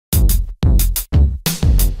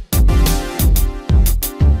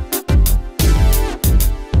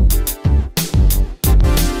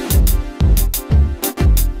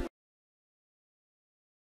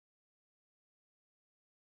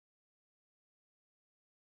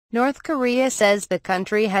North Korea says the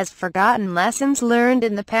country has forgotten lessons learned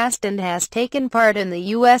in the past and has taken part in the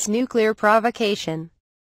U.S. nuclear provocation.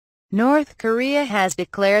 North Korea has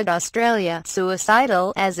declared Australia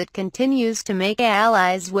suicidal as it continues to make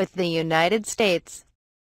allies with the United States.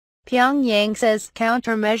 Pyongyang says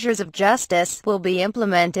countermeasures of justice will be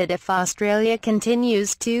implemented if Australia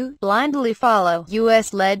continues to blindly follow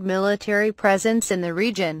U.S.-led military presence in the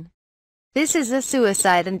region. This is a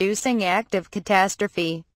suicide-inducing act of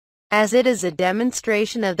catastrophe, as it is a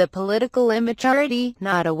demonstration of the political immaturity,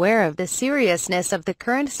 not aware of the seriousness of the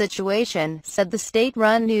current situation, said the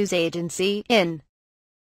state-run news agency.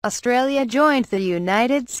 Australia joined the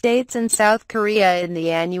United States and South Korea in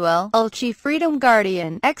the annual Ulchi Freedom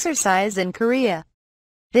Guardian exercise in Korea.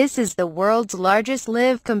 This is the world's largest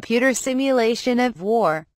live computer simulation of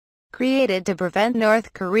war, created to prevent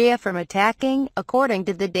North Korea from attacking, according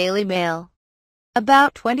to the Daily Mail.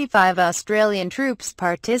 About 25 Australian troops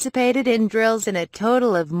participated in drills in a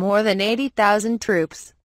total of more than 80,000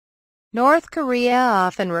 troops. North Korea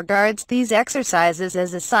often regards these exercises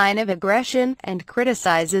as a sign of aggression and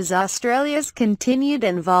criticizes Australia's continued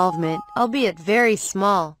involvement, albeit very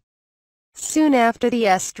small. Soon after the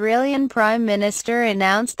Australian Prime Minister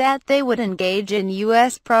announced that they would engage in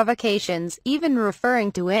U.S. provocations, even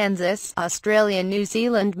referring to ANZUS, Australia-New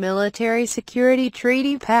Zealand Military Security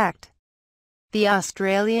Treaty Pact. The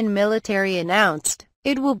Australian military announced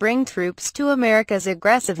it will bring troops to America's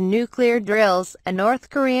aggressive nuclear drills, a North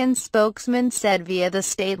Korean spokesman said via the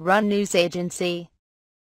state-run news agency.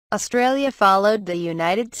 Australia followed the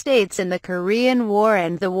United States in the Korean War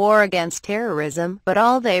and the war against terrorism, but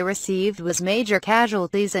all they received was major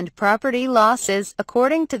casualties and property losses,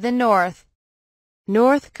 according to the North.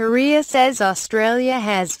 North Korea says Australia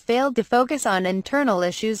has failed to focus on internal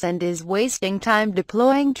issues and is wasting time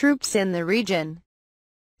deploying troops in the region.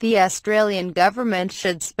 The Australian government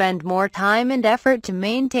should spend more time and effort to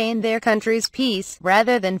maintain their country's peace,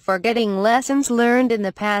 rather than forgetting lessons learned in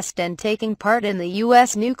the past and taking part in the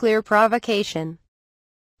U.S. nuclear provocation.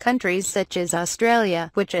 Countries such as Australia,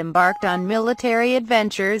 which embarked on military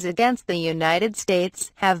adventures against the United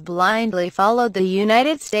States, have blindly followed the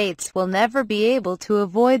United States, will never be able to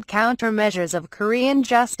avoid countermeasures of Korean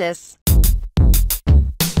justice.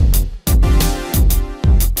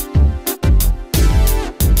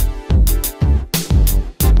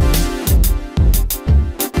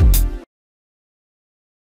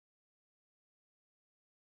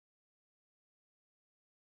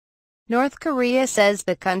 North Korea says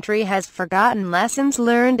the country has forgotten lessons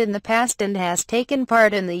learned in the past and has taken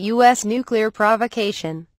part in the U.S. nuclear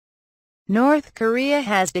provocation. North Korea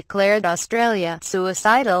has declared Australia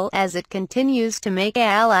suicidal as it continues to make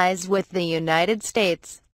allies with the United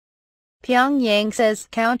States. Pyongyang says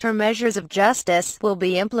countermeasures of justice will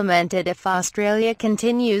be implemented if Australia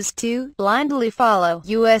continues to blindly follow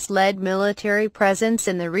U.S.-led military presence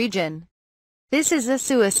in the region. This is a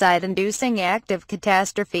suicide-inducing act of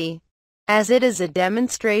catastrophe, as it is a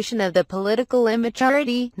demonstration of the political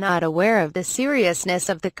immaturity, not aware of the seriousness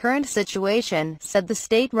of the current situation, said the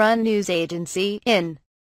state-run news agency.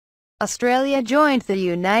 Australia joined the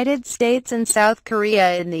United States and South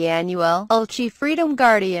Korea in the annual Ulchi Freedom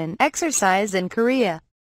Guardian exercise in Korea.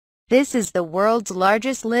 This is the world's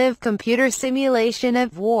largest live computer simulation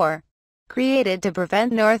of war, created to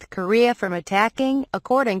prevent North Korea from attacking,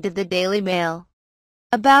 according to the Daily Mail.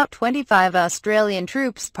 About 25 Australian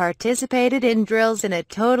troops participated in drills in a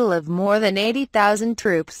total of more than 80,000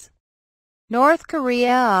 troops. North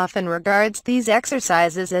Korea often regards these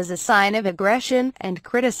exercises as a sign of aggression and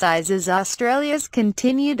criticizes Australia's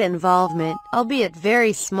continued involvement, albeit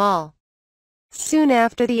very small. Soon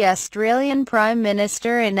after the Australian Prime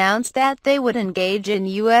Minister announced that they would engage in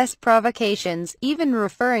U.S. provocations, even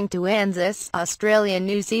referring to ANZUS,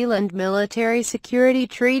 Australia-New Zealand Military Security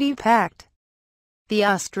Treaty Pact. The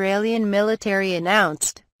Australian military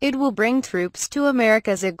announced it will bring troops to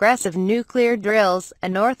America's aggressive nuclear drills, a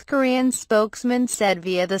North Korean spokesman said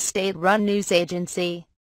via the state-run news agency.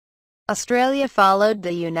 Australia followed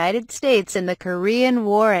the United States in the Korean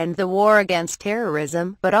War and the war against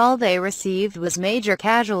terrorism, but all they received was major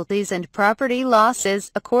casualties and property losses,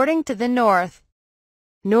 according to the North.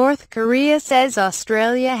 North Korea says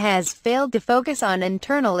Australia has failed to focus on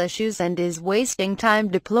internal issues and is wasting time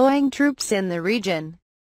deploying troops in the region.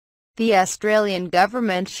 The Australian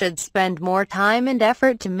government should spend more time and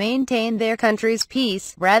effort to maintain their country's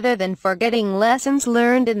peace, rather than forgetting lessons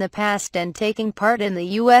learned in the past and taking part in the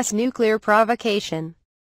U.S. nuclear provocation.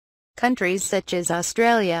 Countries such as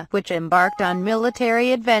Australia, which embarked on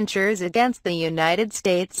military adventures against the United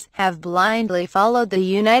States, have blindly followed. The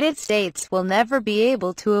United States will never be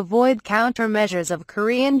able to avoid countermeasures of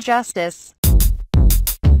Korean justice.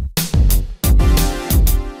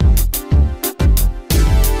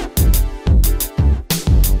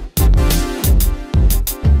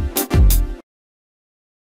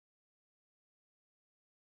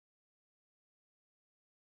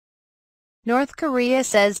 North Korea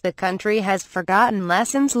says the country has forgotten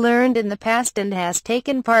lessons learned in the past and has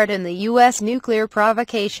taken part in the U.S. nuclear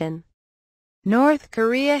provocation. North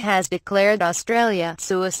Korea has declared Australia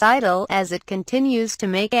suicidal as it continues to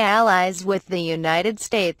make allies with the United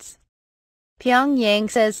States. Pyongyang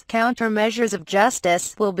says countermeasures of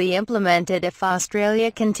justice will be implemented if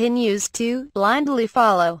Australia continues to blindly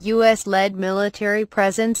follow U.S.-led military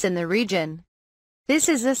presence in the region. This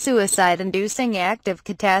is a suicide-inducing act of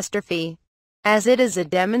catastrophe, as it is a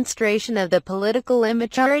demonstration of the political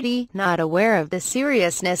immaturity, not aware of the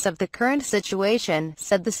seriousness of the current situation,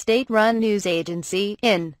 said the state-run news agency.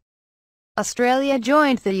 Australia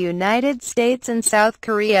joined the United States and South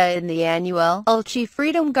Korea in the annual Ulchi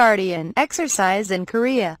Freedom Guardian exercise in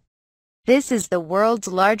Korea. This is the world's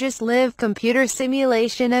largest live computer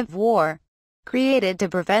simulation of war, created to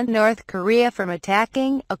prevent North Korea from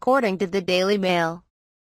attacking, according to the Daily Mail.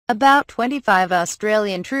 About 25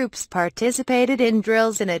 Australian troops participated in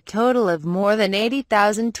drills in a total of more than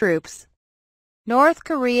 80,000 troops. North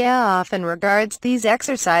Korea often regards these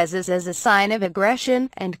exercises as a sign of aggression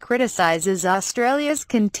and criticizes Australia's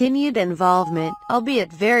continued involvement,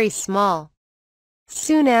 albeit very small.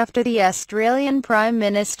 Soon after, the Australian Prime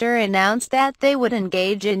Minister announced that they would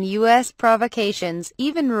engage in U.S. provocations,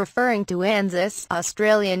 even referring to ANZUS,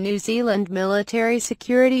 Australia-New Zealand Military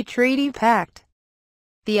Security Treaty Pact.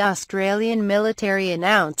 The Australian military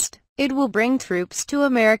announced it will bring troops to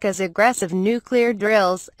America's aggressive nuclear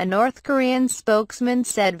drills, a North Korean spokesman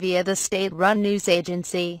said via the state-run news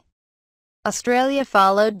agency. Australia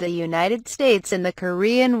followed the United States in the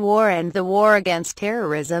Korean War and the war against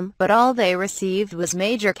terrorism, but all they received was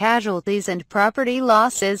major casualties and property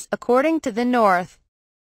losses, according to the North.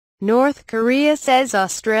 North Korea says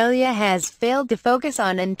Australia has failed to focus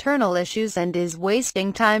on internal issues and is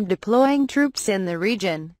wasting time deploying troops in the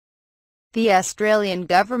region. The Australian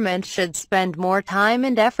government should spend more time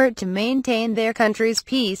and effort to maintain their country's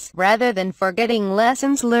peace, rather than forgetting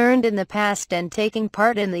lessons learned in the past and taking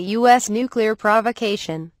part in the U.S. nuclear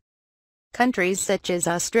provocation. Countries such as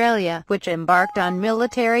Australia, which embarked on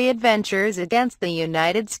military adventures against the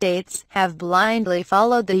United States, have blindly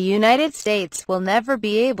followed. The United States will never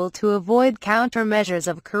be able to avoid countermeasures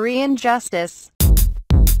of Korean justice.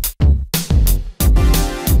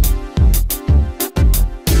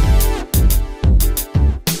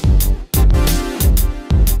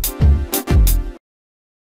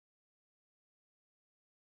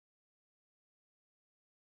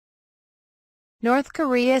 North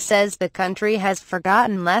Korea says the country has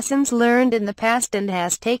forgotten lessons learned in the past and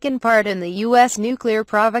has taken part in the U.S. nuclear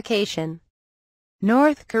provocation.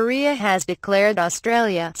 North Korea has declared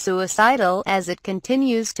Australia suicidal as it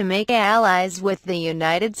continues to make allies with the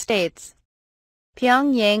United States.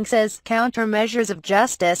 Pyongyang says countermeasures of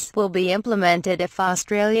justice will be implemented if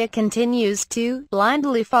Australia continues to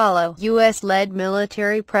blindly follow U.S.-led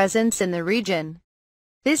military presence in the region.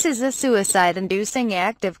 This is a suicide-inducing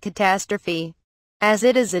act of catastrophe, as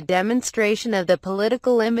it is a demonstration of the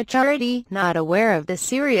political immaturity, not aware of the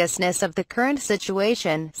seriousness of the current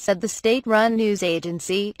situation, said the state-run news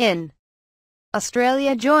agency.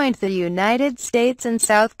 Australia joined the United States and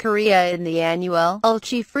South Korea in the annual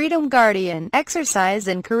Ulchi Freedom Guardian exercise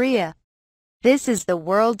in Korea. This is the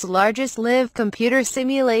world's largest live computer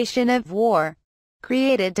simulation of war,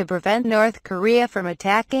 created to prevent North Korea from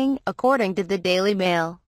attacking, according to the Daily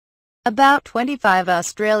Mail. About 25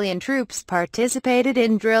 Australian troops participated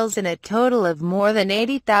in drills in a total of more than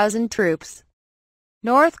 80,000 troops.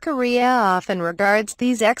 North Korea often regards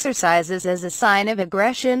these exercises as a sign of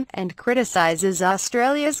aggression and criticizes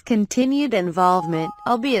Australia's continued involvement,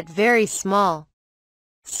 albeit very small.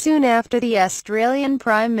 Soon after, the Australian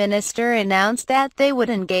Prime Minister announced that they would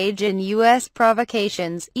engage in U.S.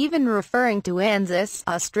 provocations, even referring to ANZUS,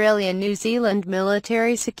 Australia-New Zealand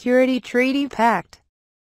Military Security Treaty Pact.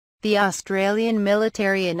 The Australian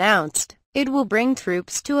military announced it will bring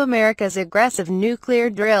troops to America's aggressive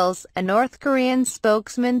nuclear drills, a North Korean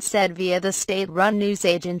spokesman said via the state-run news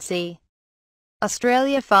agency.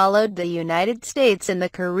 Australia followed the United States in the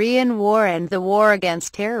Korean War and the war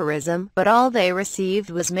against terrorism, but all they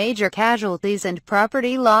received was major casualties and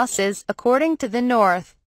property losses, according to the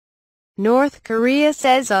North. North Korea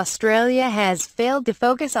says Australia has failed to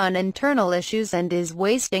focus on internal issues and is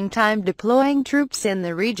wasting time deploying troops in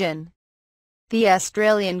the region. The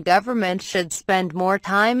Australian government should spend more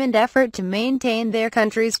time and effort to maintain their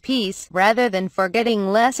country's peace, rather than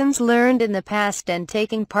forgetting lessons learned in the past and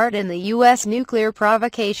taking part in the U.S. nuclear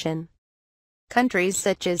provocation. Countries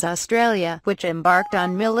such as Australia, which embarked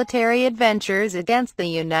on military adventures against the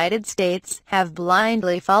United States, have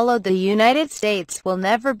blindly followed the United States, will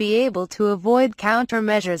never be able to avoid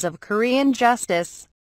countermeasures of Korean justice.